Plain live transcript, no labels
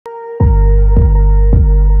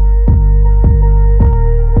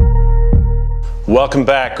Welcome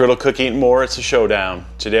back, Griddle Cooking and More. It's a showdown.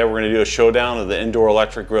 Today we're going to do a showdown of the indoor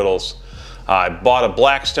electric griddles. I bought a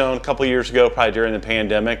Blackstone a couple years ago, probably during the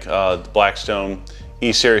pandemic, the Blackstone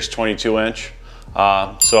E-Series 22-inch.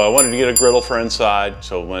 So I wanted to get a griddle for inside,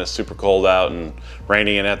 so when it's super cold out and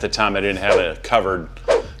raining, and at the time I didn't have a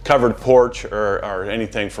covered porch or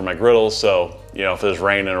anything for my griddles, so you know, if it was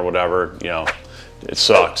raining or whatever, you know, it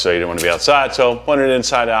sucks, so you didn't want to be outside. So wanted an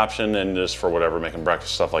inside option, and just for whatever, making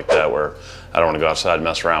breakfast, stuff like that, where I don't want to go outside and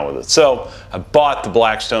mess around with it. So I bought the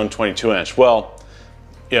Blackstone 22-inch. Well,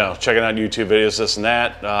 you know, checking out YouTube videos, this and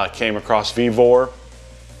that, came across Vevor.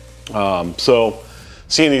 So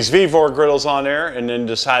seeing these Vevor griddles on there, and then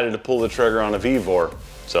decided to pull the trigger on a Vevor.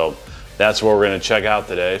 So that's what we're going to check out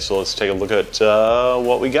today. So let's take a look at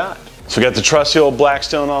what we got. So we got the trusty old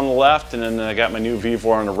Blackstone on the left, and then I got my new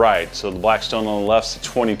Vevor on the right. So the Blackstone on the left is a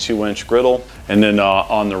 22-inch griddle, and then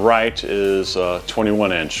on the right is a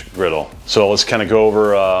 21-inch griddle. So let's kind of go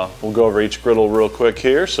over, we'll go over each griddle real quick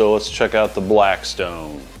here. So let's check out the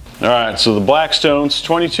Blackstone. All right, so the Blackstone's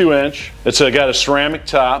 22-inch. It's got a ceramic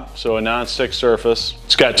top, so a non-stick surface.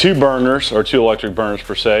 It's got two burners, or two electric burners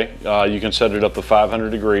per se. You can set it up to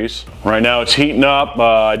 500 degrees. Right now it's heating up.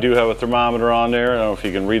 I do have a thermometer on there. I don't know if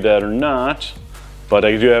you can read that or not, but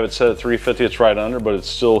I do have it set at 350. It's right under, but it's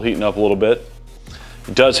still heating up a little bit.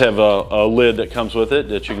 It does have a lid that comes with it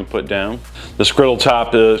that you can put down. This griddle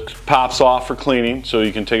top pops off for cleaning, so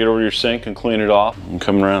you can take it over your sink and clean it off. I'm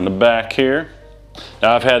coming around the back here.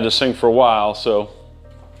 Now I've had this thing for a while, so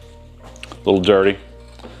a little dirty.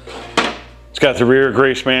 It's got the rear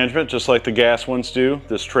grease management, just like the gas ones do.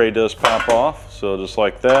 This tray does pop off, so just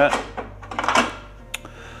like that.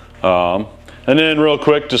 And then real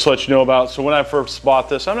quick, just to let you know about, so when I first bought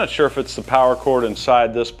this, I'm not sure if it's the power cord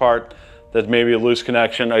inside this part that may be a loose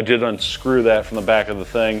connection. I did unscrew that from the back of the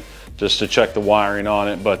thing just to check the wiring on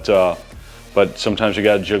it, but sometimes you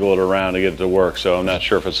got to jiggle it around to get it to work. So I'm not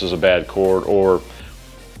sure if this is a bad cord or,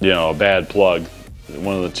 you know, a bad plug,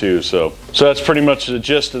 one of the two. So that's pretty much the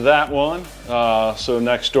gist of that one. So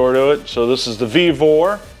next door to it, so this is the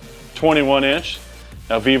Vevor 21-inch.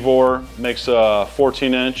 Now Vevor makes a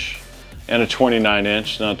 14-inch and a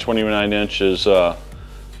 29-inch. Now 29-inch is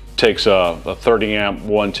takes a 30 amp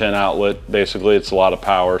 110 outlet. Basically, it's a lot of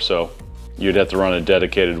power, so you'd have to run a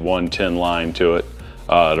dedicated 110 line to it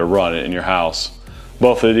to run it in your house.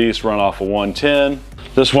 Both of these run off of 110.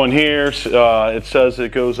 This one here, it says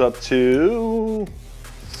it goes up to, you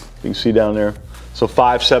can see down there, so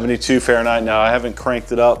 572 Fahrenheit. Now I haven't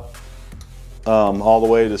cranked it up all the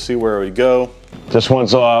way to see where we go. This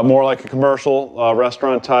one's more like a commercial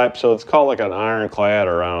restaurant type, so it's called like an ironclad,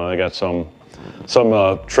 or I don't know, they got some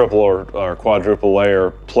triple or quadruple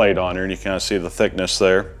layer plate on here, and you can kind of see the thickness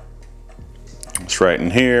there. It's right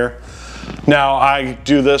in here. Now I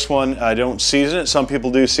do this one, I don't season it. Some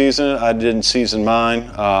people do season it. I didn't season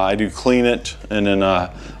mine. I do clean it, and then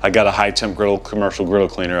I got a high temp griddle, commercial griddle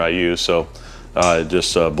cleaner I use, so it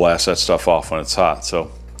just blasts that stuff off when it's hot.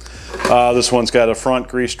 So this one's got a front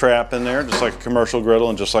grease trap in there, just like a commercial griddle,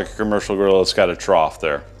 and just like a commercial griddle, it's got a trough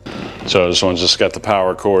there. So this one's just got the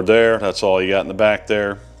power cord there. That's all you got in the back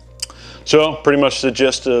there. So pretty much the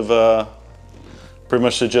gist of that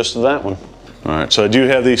one. All right, so I do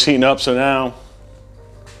have these heating up. So now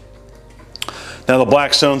the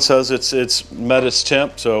Blackstone says it's met its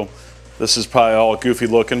temp. So this is probably all goofy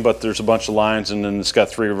looking, but there's a bunch of lines, and then it's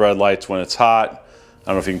got 3 red lights when it's hot. I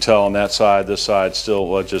don't know if you can tell on that side. This side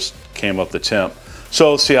still just came up the temp.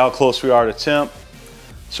 So let's see how close we are to temp.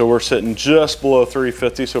 So we're sitting just below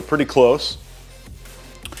 350, so pretty close.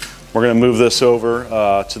 We're going to move this over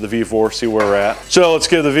to the Vevor, see where we're at. So let's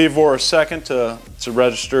give the Vevor a second to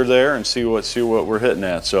register there and see what we're hitting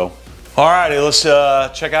at. So, alrighty, let's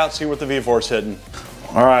check out, see what the Vevor's hitting.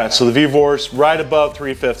 All right, so the Vevor's right above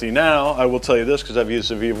 350. Now, I will tell you this because I've used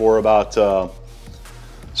the Vevor about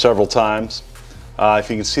several times. If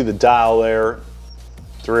you can see the dial there,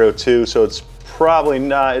 302. So it's probably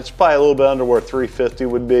not. It's probably a little bit under where 350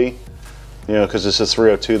 would be. You know, because this is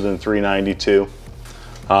 302 then 392.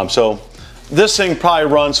 So this thing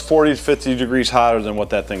probably runs 40 to 50 degrees hotter than what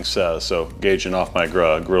that thing says. So gauging off my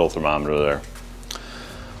griddle thermometer there.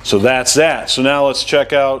 So that's that. So now let's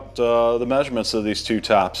check out the measurements of these two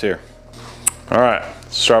tops here. All right,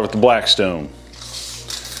 let's start with the Blackstone.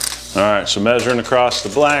 All right, so measuring across the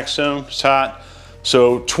Blackstone, it's hot.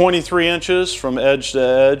 So 23 inches from edge to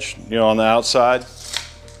edge, you know, on the outside.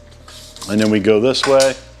 And then we go this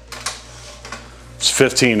way. It's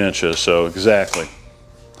 15 inches, so exactly.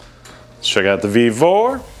 Let's check out the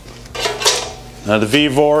Vevor. Now the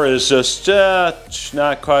Vevor is just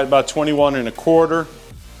not quite, about 21 1/4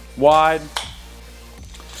 wide.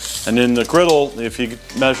 And then the griddle, if you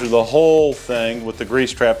measure the whole thing with the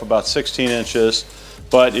grease trap, about 16 inches.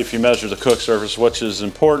 But if you measure the cook surface, which is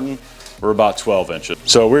important, we're about 12 inches.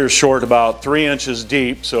 So we were short about 3 inches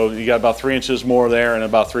deep. So you got about 3 inches more there and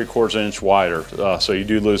about 3/4 inch wider. So you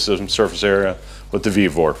do lose some surface area with the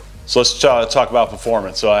Vevor. So let's talk about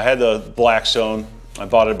performance. So I had the Blackstone. I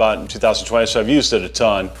bought it about in 2020, so I've used it a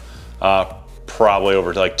ton, probably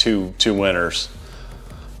over like two winters.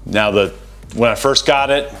 Now when I first got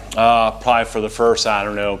it, probably for the first, I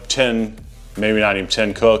don't know, 10, maybe not even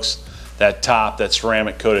 10 cooks, that top, that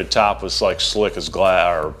ceramic coated top was like slick as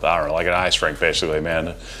glass, or I don't know, like an ice rink basically,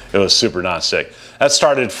 man. It was super non-stick. That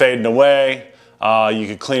started fading away. You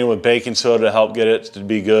could clean it with baking soda to help get it to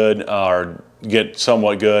be good, or get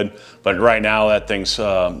somewhat good. But right now that thing's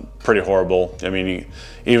pretty horrible. I mean,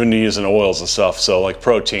 even using oils and stuff, so like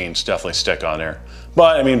proteins definitely stick on there.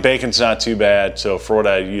 But I mean, bacon's not too bad. So for what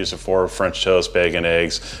I use it for, French toast, bacon,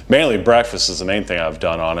 eggs, mainly breakfast is the main thing I've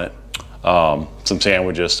done on it. Some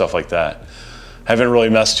sandwiches, stuff like that. Haven't really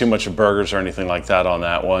messed too much with burgers or anything like that on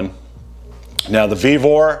that one. Now the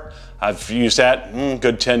Vevor, I've used that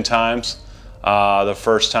good 10 times. The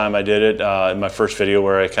first time I did it, in my first video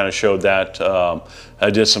where I kind of showed that, I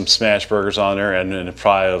did some smash burgers on there, and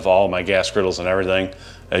probably of all my gas griddles and everything,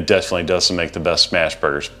 it definitely doesn't make the best smash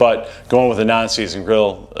burgers. But going with a non-seasoned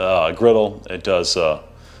griddle, it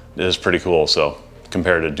is pretty cool. So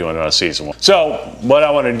compared to doing it on a seasoned one. So what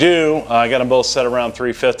I want to do, I got them both set around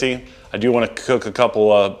 350. I do want to cook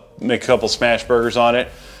make a couple smash burgers on it.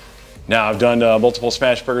 Now I've done multiple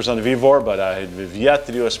smash burgers on the Vevor, but I have yet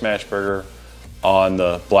to do a smash burger on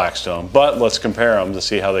the Blackstone. But let's compare them to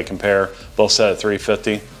see how they compare. Both set at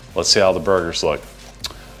 350. Let's see how the burgers look.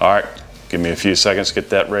 All right, give me a few seconds to get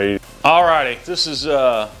that ready. Alrighty, this is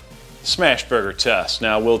a smash burger test.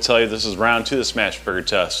 Now I will tell you this is round 2 of the smash burger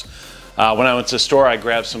test. When I went to the store, I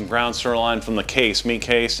grabbed some ground sirloin from the case, meat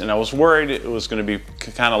case, and I was worried it was going to be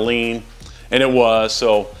kind of lean, and it was.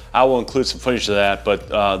 So I will include some footage of that.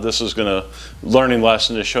 But this is going to learning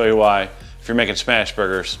lesson to show you why if you're making smash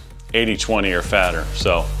burgers, 80-20 or fatter.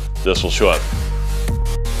 So this will show up.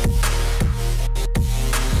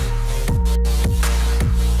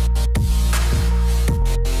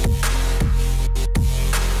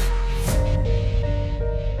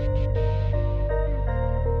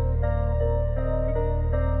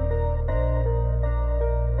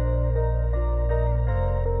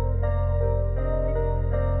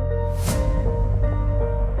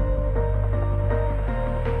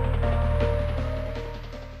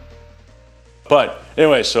 But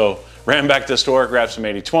anyway, so ran back to the store, grabbed some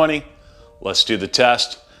 80-20. Let's do the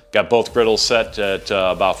test. Got both griddles set at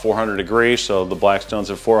about 400 degrees. So the Blackstone's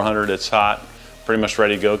at 400, it's hot, pretty much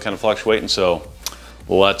ready to go, kind of fluctuating. So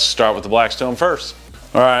let's start with the Blackstone first.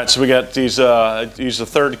 All right, so we got these, I used a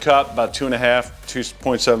third cup, about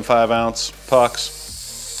 2.5 ounce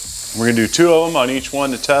pucks. We're gonna do 2 of them on each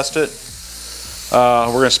one to test it.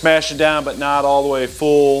 We're gonna smash it down, but not all the way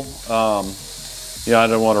full. You know, I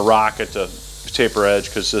don't want to rock it to taper edge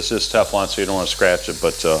because this is Teflon, so you don't want to scratch it,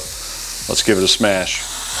 but let's give it a smash.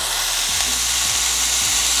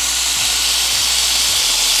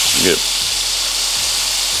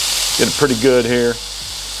 Get it pretty good here.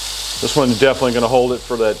 This one's definitely going to hold it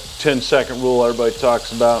for that 10-second rule everybody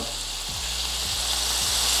talks about.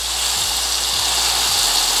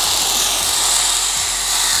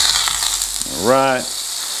 All right,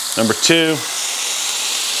 number 2.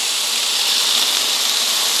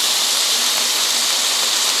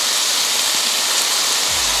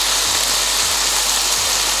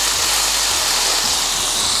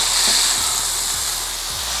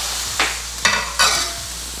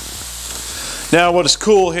 Now what is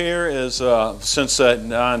cool here is since that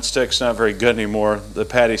non-stick's not very good anymore, the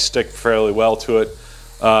patties stick fairly well to it,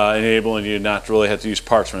 enabling you not to really have to use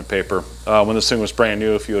parchment paper. When this thing was brand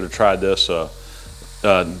new, if you would have tried this,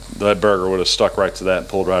 that burger would have stuck right to that and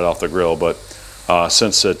pulled right off the grill. But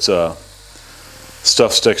since it's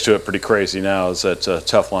stuff sticks to it pretty crazy now, is that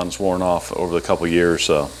Teflon's worn off over the couple years,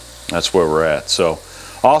 so that's where we're at. So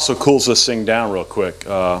also cools this thing down real quick.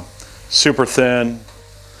 Super thin.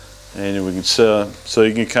 And we can so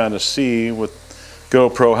you can kind of see with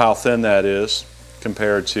GoPro how thin that is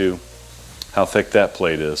compared to how thick that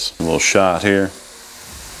plate is. A little shot here.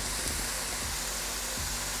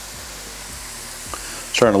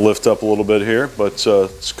 Trying to lift up a little bit here, but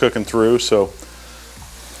it's cooking through. So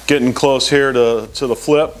getting close here to the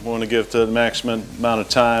flip. We want to give the maximum amount of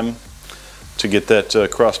time to get that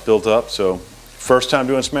crust built up. So first time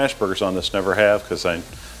doing smash burgers on this, never have, because I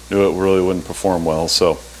knew it really wouldn't perform well.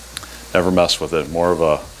 So never messed with it. More of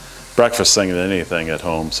a breakfast thing than anything at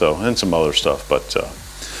home. So, and some other stuff. But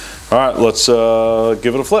All right, let's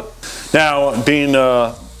give it a flip. Now, being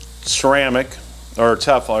ceramic, or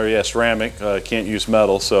Teflon, yeah, ceramic, can't use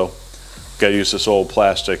metal, so gotta use this old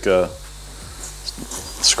plastic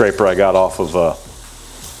scraper I got off of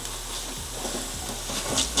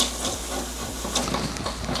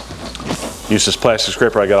use this plastic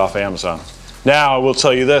scraper I got off Amazon. Now I will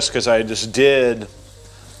tell you this, because I just did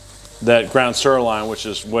that ground sirloin, which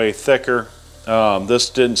is way thicker. This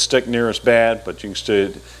didn't stick near as bad, but you can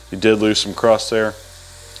still, you did lose some crust there.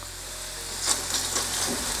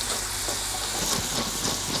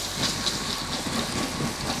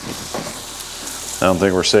 I don't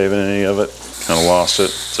think we're saving any of it. Kind of lost it.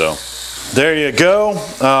 So there you go.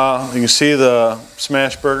 You can see the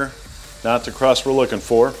smash burger. Not the crust we're looking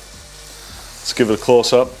for. Let's give it a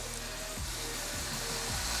close up.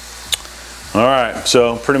 All right,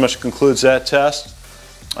 so pretty much concludes that test.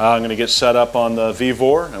 I'm going to get set up on the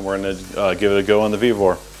Vevor, and we're going to give it a go on the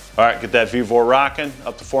Vevor. All right, get that Vevor rocking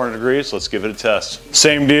up to 400 degrees. Let's give it a test.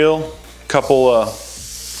 Same deal. Couple 2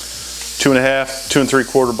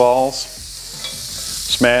 3/4 balls.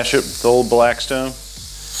 Smash it with the old Blackstone.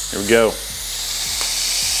 Here we go.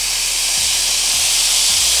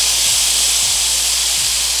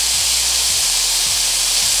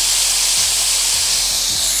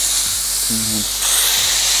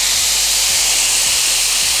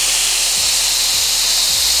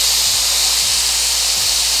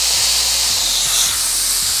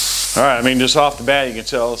 All right, I mean, just off the bat, you can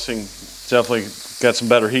tell this thing definitely got some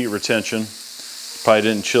better heat retention. Probably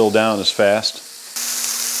didn't chill down as fast.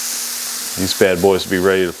 These bad boys will be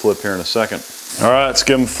ready to flip here in a second. All right, let's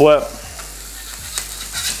give them a flip.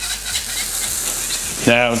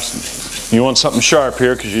 Now, you want something sharp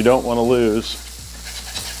here because you don't want to lose.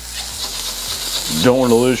 You don't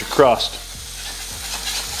want to lose your crust.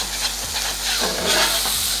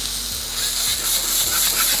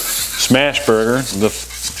 Smash Burger, the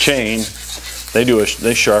chain,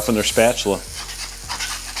 they sharpen their spatula.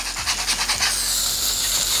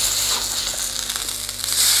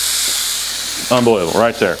 Unbelievable,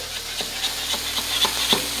 right there.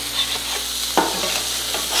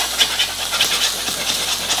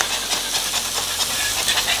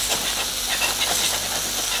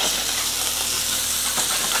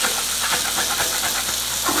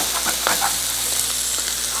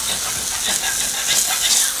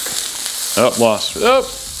 Oh, lost. Oh.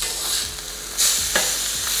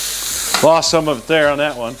 Lost some of it there on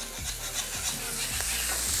that one.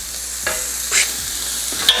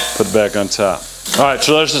 Put it back on top. All right,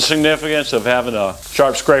 so there's the significance of having a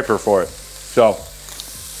sharp scraper for it. So,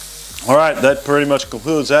 all right, that pretty much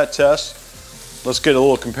concludes that test. Let's get a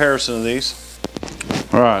little comparison of these.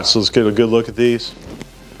 All right, so let's get a good look at these.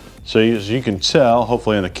 So as you can tell,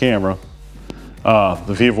 hopefully in the camera,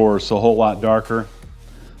 the Vevor is a whole lot darker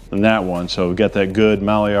than that one. So we've got that good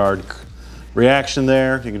Maillard reaction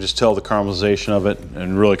there. You can just tell the caramelization of it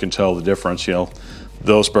and really can tell the difference. You know,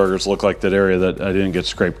 those burgers look like that area that I didn't get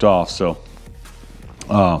scraped off. So,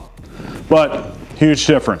 but huge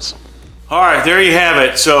difference. All right, there you have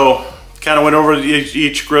it. So kind of went over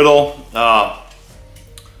each griddle.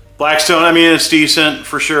 Blackstone, I mean, it's decent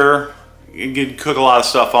for sure. You can cook a lot of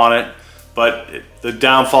stuff on it, but the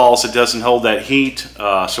downfall is it doesn't hold that heat.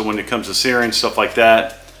 So when it comes to searing, stuff like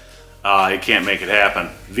that, it can't make it happen.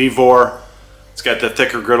 Vevor, it's got the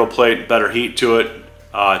thicker griddle plate, better heat to it.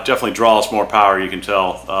 It definitely draws more power, you can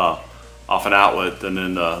tell, off an outlet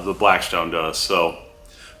than the Blackstone does. So,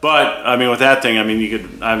 but I mean, with that thing, I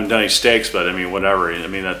mean, I haven't done any steaks, but I mean, whatever. I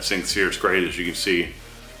mean, that thing sears great, as you can see,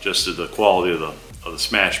 just the quality of the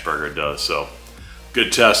smash burger it does. So,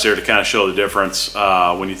 good test there to kind of show the difference.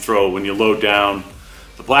 When you load down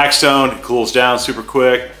the Blackstone, it cools down super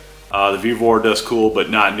quick. The Vevor does cool, but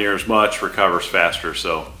not near as much, recovers faster.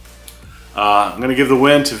 So I'm going to give the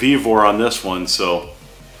win to Vevor on this one. So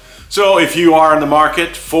if you are in the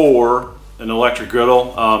market for an electric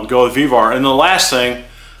griddle, go with Vevor. And the last thing,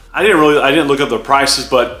 I didn't look up the prices,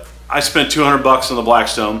 but I spent $200 on the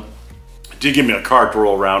Blackstone. It did give me a cart to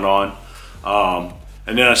roll around on.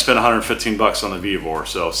 And then I spent $115 on the Vevor,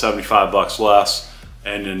 so 75 bucks less.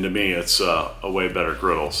 And then to me, it's a way better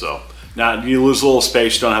griddle. So now you lose a little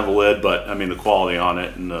space, you don't have a lid, but I mean the quality on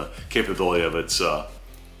it and the capability of it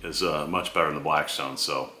is much better than the Blackstone.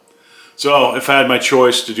 So if I had my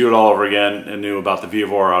choice to do it all over again and knew about the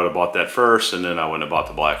Vevor, I would have bought that first, and then I wouldn't have bought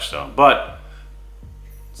the Blackstone. But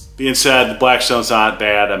being said, the Blackstone's not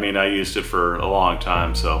bad. I mean, I used it for a long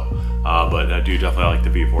time, so but I do definitely like the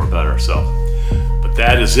Vevor better. So. But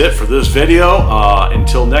that is it for this video.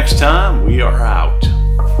 Until next time, we are out.